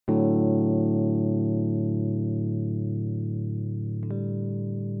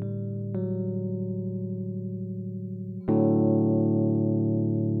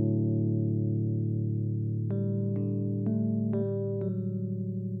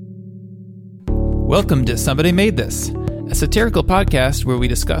Welcome to Somebody Made This, a satirical podcast where we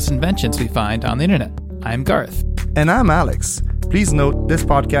discuss inventions we find on the internet. I'm Garth. And I'm Alex. Please note, this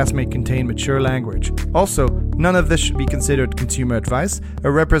podcast may contain mature language. Also, none of this should be considered consumer advice,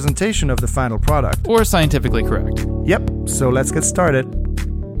 a representation of the final product, Or scientifically correct. Yep, so let's get started.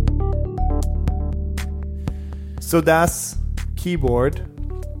 So Das keyboard,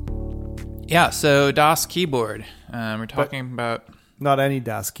 Yeah, so DOS keyboard. We're talking about not any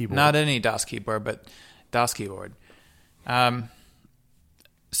Das keyboard. not any DOS keyboard, but DOS keyboard. So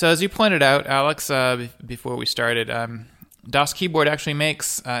as you pointed out, Alex, before we started, DOS keyboard actually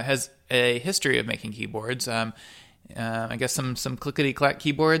has a history of making keyboards. I guess some clickety-clack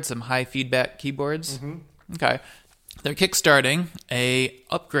keyboards, some high feedback keyboards. Mm-hmm. Okay. They're kickstarting a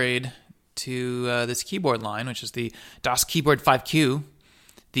upgrade to this keyboard line, which is the DOS Keyboard 5Q,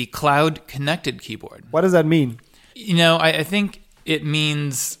 the cloud-connected keyboard. What does that mean? You know, I think it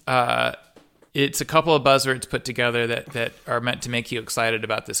means it's a couple of buzzwords put together that are meant to make you excited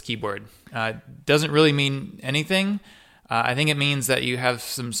about this keyboard. Doesn't really mean anything. I think it means that you have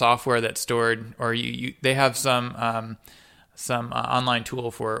some software that's stored, or they have some online tool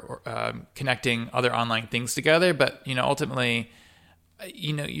for connecting other online things together. But ultimately,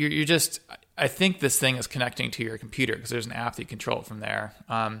 you're just. I think this thing is connecting to your computer because there's an app that you control it from there.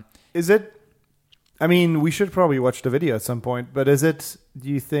 Is it? I mean, we should probably watch the video at some point. But is it? Do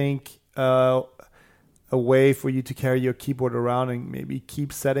you think a way for you to carry your keyboard around and maybe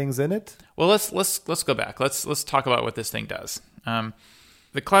keep settings in it? Well, let's go back. Let's talk about what this thing does.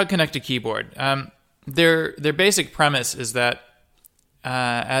 The cloud connected keyboard. Their basic premise is that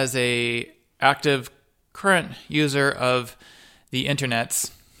as a active current user of the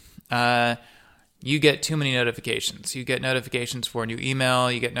internets, you get too many notifications. You get notifications for a new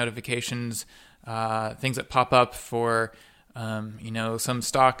email. You get notifications, things that pop up for some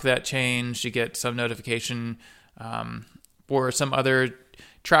stock that changed. You get some notification or some other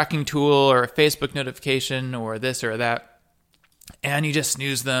tracking tool or a Facebook notification or this or that, and you just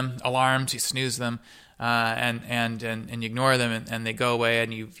snooze them. Alarms, you snooze them, and you ignore them, and they go away,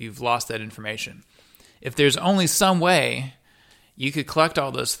 and you've lost that information. If there's only some way you could collect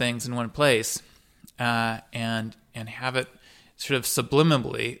all those things in one place, and have it sort of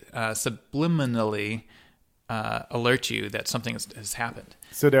subliminally alert you that something has happened.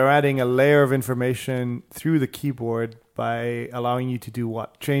 So they're adding a layer of information through the keyboard by allowing you to do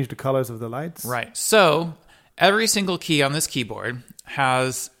what? Change the colors of the lights? Right. So every single key on this keyboard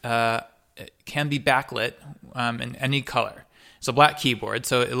can be backlit in any color. It's a black keyboard,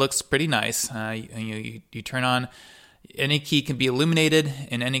 so it looks pretty nice. You turn on. Any key can be illuminated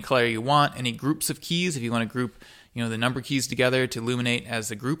in any color you want. Any groups of keys, if you want to group, the number keys together to illuminate as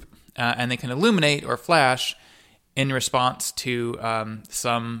a group, and they can illuminate or flash in response to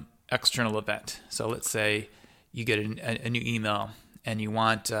some external event. So let's say you get a new email and you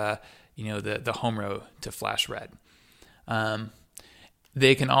want the home row to flash red.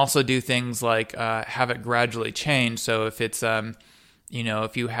 They can also do things like have it gradually change. So if it's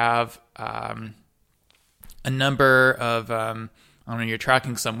if you have a number of you're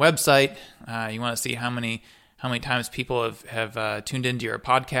tracking some website, you want to see how many times people have tuned into your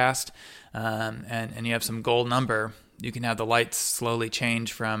podcast, and you have some goal number, you can have the lights slowly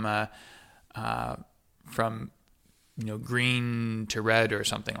change from green to red or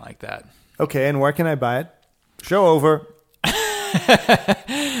something like that. Okay, and where can I buy it? Show over.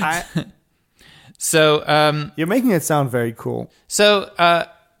 So you're making it sound very cool. So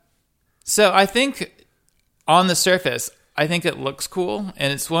I think on the surface, I think it looks cool,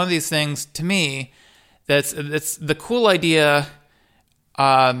 and it's one of these things to me that's the cool idea,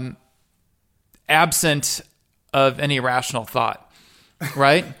 absent of any rational thought,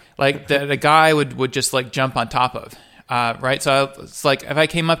 right? Like that a guy would just like jump on top of, right? So it's like if I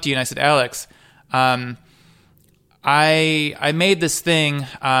came up to you and I said, Alex, I made this thing.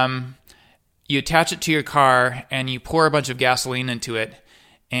 You attach it to your car and you pour a bunch of gasoline into it,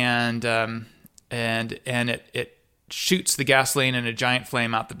 and it shoots the gasoline in a giant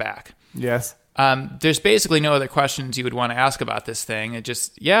flame out the back. Yes. There's basically no other questions you would want to ask about this thing. It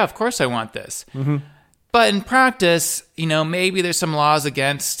just, yeah, of course I want this. Mm-hmm. But in practice, maybe there's some laws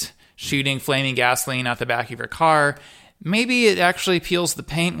against shooting flaming gasoline out the back of your car. Maybe it actually peels the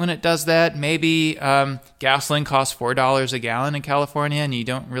paint when it does that. Maybe gasoline costs $4 a gallon in California, and you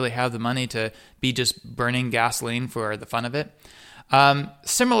don't really have the money to be just burning gasoline for the fun of it.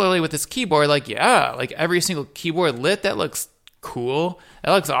 Similarly with this keyboard, like every single keyboard lit, that looks cool.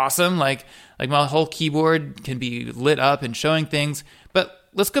 That looks awesome. Like my whole keyboard can be lit up and showing things. But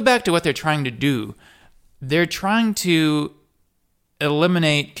let's go back to what they're trying to do. They're trying to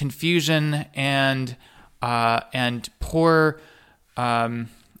eliminate confusion and poor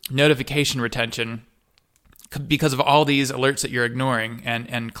notification retention because of all these alerts that you're ignoring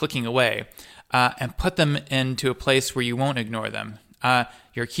and clicking away, and put them into a place where you won't ignore them,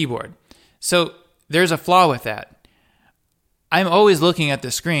 your keyboard. So there's a flaw with that. I'm always looking at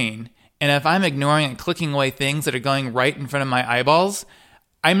the screen, and if I'm ignoring and clicking away things that are going right in front of my eyeballs,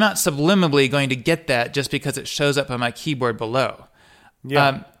 I'm not subliminally going to get that just because it shows up on my keyboard below.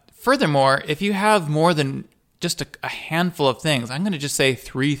 Yeah. Furthermore, if you have more than just a handful of things, I'm going to just say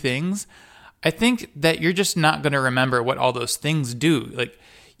 3 things, I think that you're just not going to remember what all those things do. Like,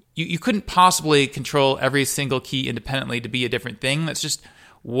 you couldn't possibly control every single key independently to be a different thing. That's just,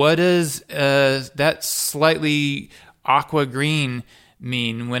 what does that slightly aqua green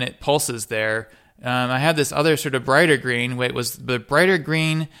mean when it pulses there? I had this other sort of brighter green. Wait, was the brighter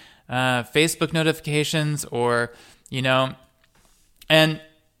green Facebook notifications, or, and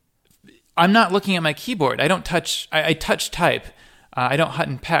I'm not looking at my keyboard. I don't touch, I touch type. I don't hut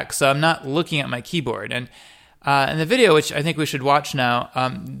and peck, so I'm not looking at my keyboard. And in the video, which I think we should watch now,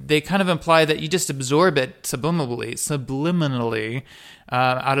 they kind of imply that you just absorb it subliminally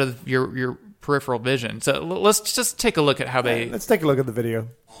out of your peripheral vision. So let's just take a look at how they... Let's take a look at the video.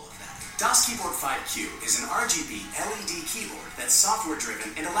 DOS Keyboard 5Q is an RGB LED keyboard that's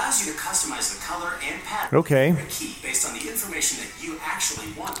software-driven and allows you to customize the color and pattern of a key based on the information that you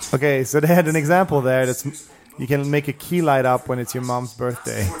actually want. Okay, so they had an example there. You can make a key light up when it's your mom's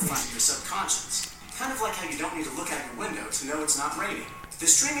birthday. Your subconscious. Kind of like how you don't need to look out your window to know it's not raining. The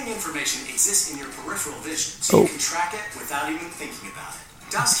streaming information exists in your peripheral vision, so you can track it without even thinking about it.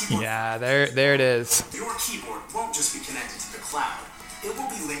 DOS Keyboard. Yeah, there it is. Your keyboard won't just be connected to the cloud. It will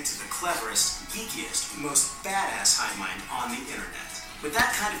be linked to the cleverest, geekiest, most badass hive mind on the internet. With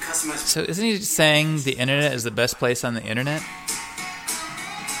that kind of customization... So isn't he saying the internet is the best place on the internet?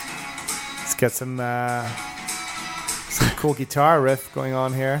 Let's get some cool guitar riff going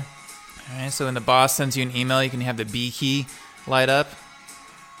on here. All right, so when the boss sends you an email, you can have the B key light up.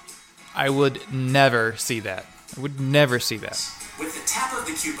 I would never see that. I would never see that. With the tap of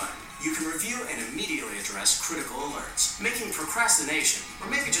the Q button, you can review and immediately address critical alerts, making procrastination, or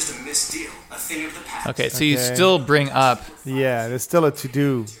maybe just a missed deal, a thing of the past. Okay, so you still bring up... Yeah, there's still a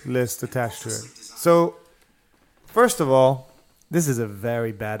to-do list attached to it. So, first of all, this is a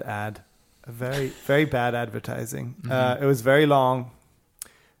very bad ad. A very, very bad advertising. It was very long.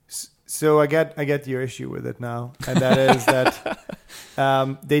 So I get your issue with it now. And that is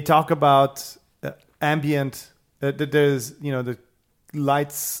that they talk about ambient... that there's, the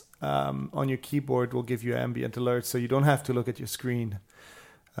lights... on your keyboard will give you ambient alerts, so you don't have to look at your screen.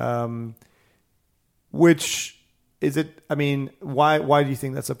 Which is it? I mean, why do you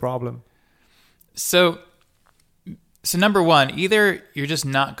think that's a problem? So number one, either you're just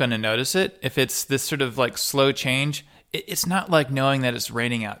not going to notice it. If it's this sort of like slow change, it's not like knowing that it's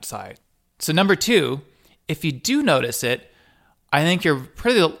raining outside. So number two, if you do notice it, I think you're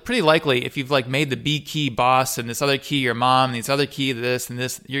pretty likely, if you've like made the B key boss and this other key your mom and this other key this and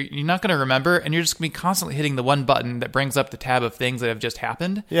this, you're not going to remember, and you're just going to be constantly hitting the one button that brings up the tab of things that have just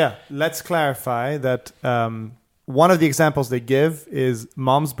happened. Yeah, let's clarify that one of the examples they give is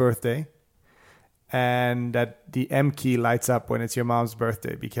mom's birthday, and that the M key lights up when it's your mom's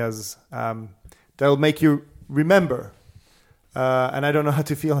birthday, because that'll make you remember. And I don't know how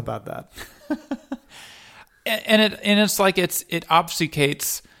to feel about that. And it's like it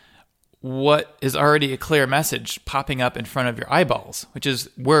obfuscates what is already a clear message popping up in front of your eyeballs, which is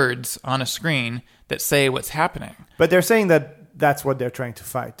words on a screen that say what's happening. But they're saying that that's what they're trying to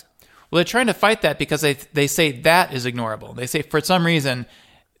fight. Well, they're trying to fight that because they say that is ignorable. They say for some reason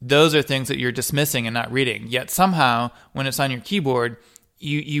those are things that you're dismissing and not reading. Yet somehow when it's on your keyboard,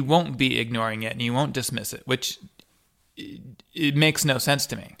 you won't be ignoring it and you won't dismiss it, which it makes no sense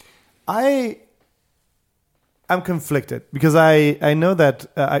to me. I'm conflicted because I know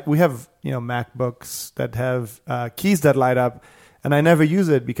that we have MacBooks that have keys that light up, and I never use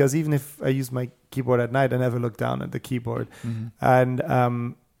it because even if I use my keyboard at night, I never look down at the keyboard. Mm-hmm.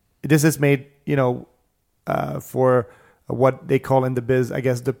 And this is made for what they call in the biz, I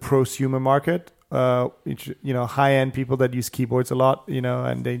guess, the prosumer market. Which, high end people that use keyboards a lot,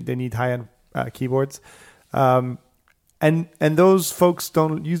 and they need high end keyboards. And those folks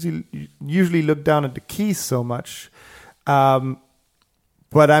don't usually look down at the keys so much. But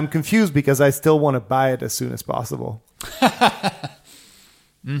I'm confused because I still want to buy it as soon as possible.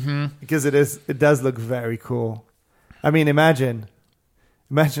 Mm-hmm. Because it does look very cool. I mean, imagine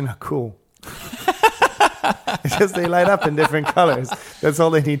how cool. It's just they light up in different colors. That's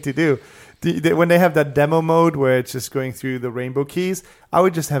all they need to do. When they have that demo mode where it's just going through the rainbow keys, I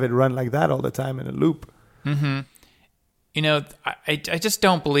would just have it run like that all the time in a loop. Mm-hmm. You know, I just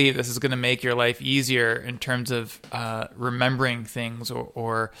don't believe this is going to make your life easier in terms of remembering things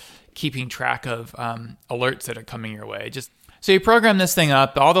or keeping track of alerts that are coming your way. So you program this thing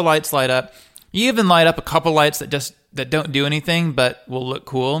up, all the lights light up. You even light up a couple lights that don't do anything but will look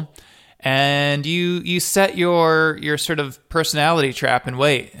cool. And you set your sort of personality trap and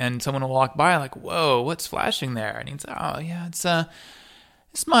wait, and someone will walk by like, "Whoa, what's flashing there?" And he's, "Oh yeah, it's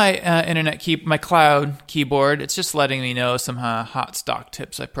my my cloud keyboard. It's just letting me know some hot stock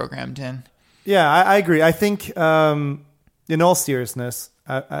tips I programmed in." Yeah, I agree. I think in all seriousness,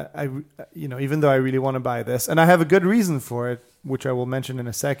 I even though I really want to buy this, and I have a good reason for it, which I will mention in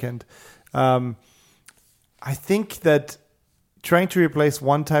a second. I think that trying to replace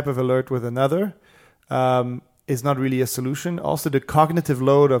one type of alert with another is not really a solution. Also, the cognitive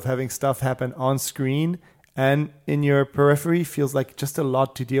load of having stuff happen on screen and in your periphery feels like just a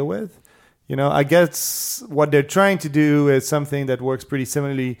lot to deal with. I guess what they're trying to do is something that works pretty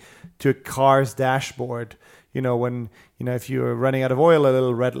similarly to a car's dashboard. If you're running out of oil, a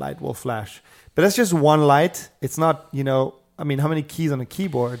little red light will flash. But that's just one light. It's not, how many keys on a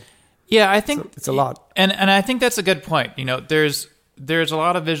keyboard? Yeah, I think it's a lot, and I think that's a good point. There's a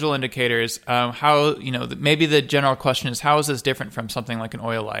lot of visual indicators. How maybe the general question is, how is this different from something like an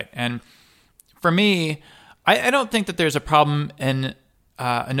oil light? And for me, I don't think that there's a problem in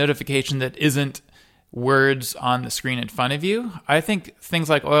a notification that isn't words on the screen in front of you. I think things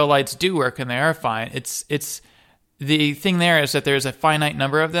like oil lights do work, and they are fine. It's the thing there is that there's a finite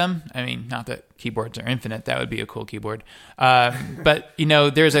number of them. I mean, not that keyboards are infinite. That would be a cool keyboard. But,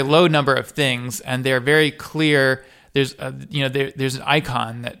 there's a low number of things, and they're very clear. There's there's an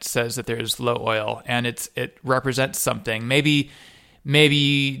icon that says that there's low oil, and it represents something. Maybe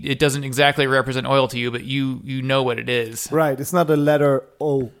it doesn't exactly represent oil to you, but you know what it is. Right. It's not a letter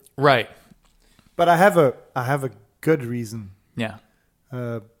O. Right. But I have a good reason. Yeah.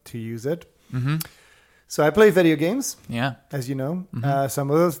 To use it. Mm-hmm. So I play video games. Yeah. As you know, mm-hmm.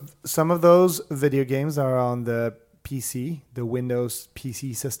 some of those video games are on the PC, the Windows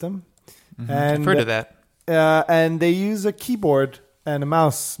PC system. Mm-hmm. And I've heard of that. And they use a keyboard and a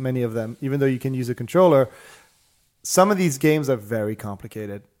mouse. Many of them, even though you can use a controller. Some of these games are very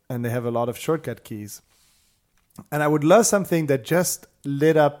complicated, and they have a lot of shortcut keys. And I would love something that just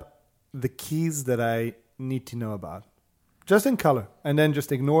lit up the keys that I need to know about, just in color, and then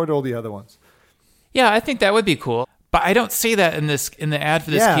just ignored all the other ones. Yeah, I think that would be cool. But I don't see that in the ad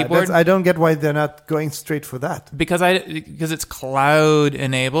for this keyboard. I don't get why they're not going straight for that. Because it's cloud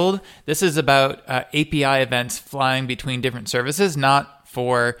enabled. This is about API events flying between different services, not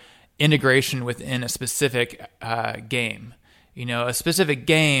for integration within a specific game. A specific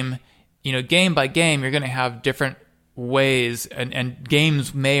game, game by game, you're going to have different ways, and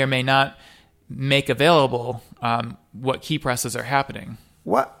games may or may not make available what key presses are happening.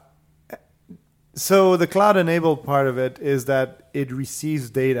 What? So the cloud-enabled part of it is that it receives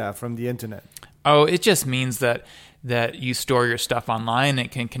data from the internet. Oh, it just means that you store your stuff online and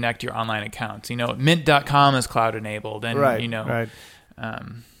it can connect your online accounts. Mint.com is cloud-enabled. And, right.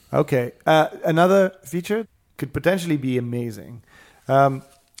 Okay. Another feature could potentially be amazing. When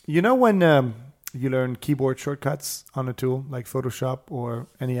you learn keyboard shortcuts on a tool like Photoshop or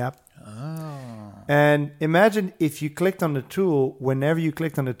any app. Oh. And imagine if you clicked on the tool, whenever you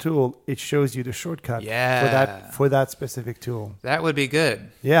clicked on the tool, it shows you the shortcut for that specific tool. That would be good.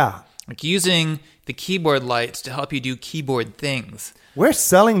 Yeah. Like using the keyboard lights to help you do keyboard things. We're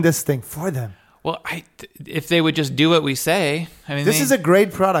selling this thing for them. Well, if they would just do what we say. This is a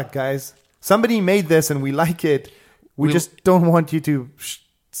great product, guys. Somebody made this and we like it. We just don't want you to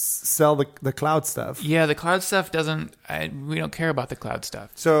sell the cloud stuff. Yeah, the cloud stuff we don't care about the cloud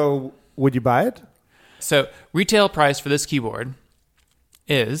stuff. So would you buy it? So retail price for this keyboard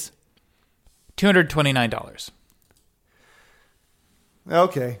is $229.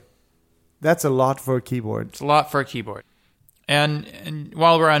 Okay. That's a lot for a keyboard. It's a lot for a keyboard. And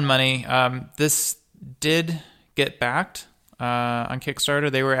while we're on money, this did get backed on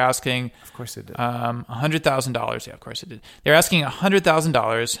Kickstarter. They were asking... Of course it did. $100,000. Yeah, of course it did. They're asking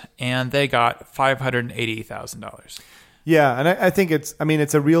 $100,000, and they got $580,000. Yeah, and I think it's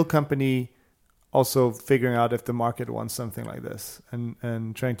a real company also figuring out if the market wants something like this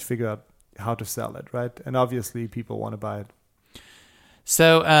and trying to figure out how to sell it, right? And obviously people want to buy it.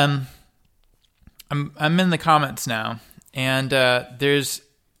 So I'm in the comments now, and there's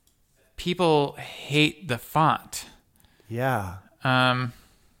people hate the font. Yeah.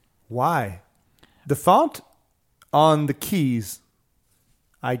 Why? The font on the keys,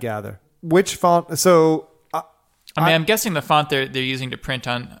 I gather, which font? So I'm guessing the font they're using to print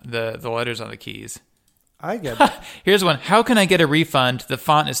on the letters on the keys. I get that. Here's one. How can I get a refund? The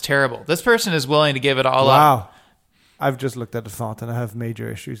font is terrible. This person is willing to give it all up. Wow. I've just looked at the font and I have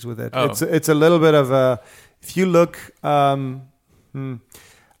major issues with it. Oh. It's a little bit of a. If you look,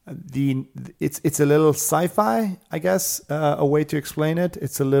 it's a little sci-fi, I guess. A way to explain it.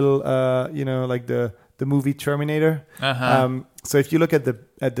 It's a little, like the movie Terminator. Uh-huh. So if you look at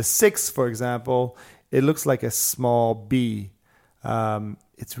the 6, for example, it looks like a small B.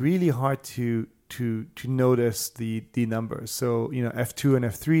 It's really hard to notice the numbers. So, F2 and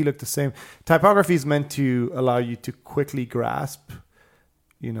F3 look the same. Typography is meant to allow you to quickly grasp,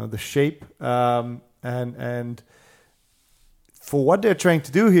 the shape. And for what they're trying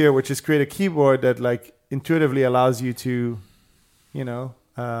to do here, which is create a keyboard that like intuitively allows you to,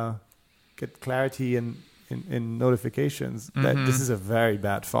 get clarity in notifications, that this is a very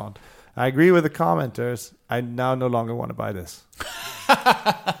bad font. I agree with the commenters. I now no longer want to buy this.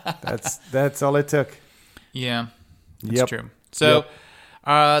 That's all it took. Yeah, that's true. So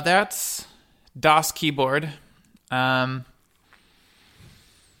that's DOS keyboard. I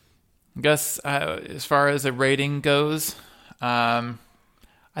guess as far as a rating goes, I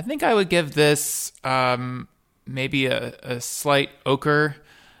think I would give this maybe a slight ochre,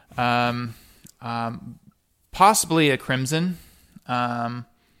 possibly a crimson.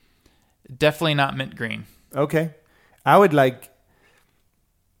 Definitely not mint green. Okay. I would have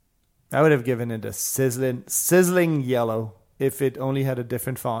given it a sizzling yellow if it only had a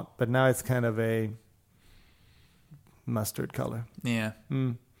different font, but now it's kind of a mustard color. Yeah.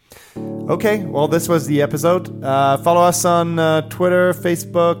 Okay, well, this was the episode. Follow us on Twitter,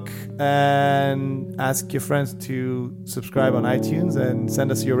 Facebook, and ask your friends to subscribe on iTunes and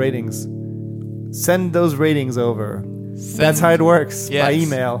send us your ratings. Send those ratings over. That's how it works, by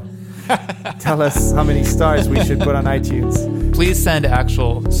email. Tell us how many stars we should put on iTunes. Please send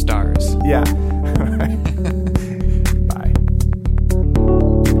actual stars. Yeah. All right.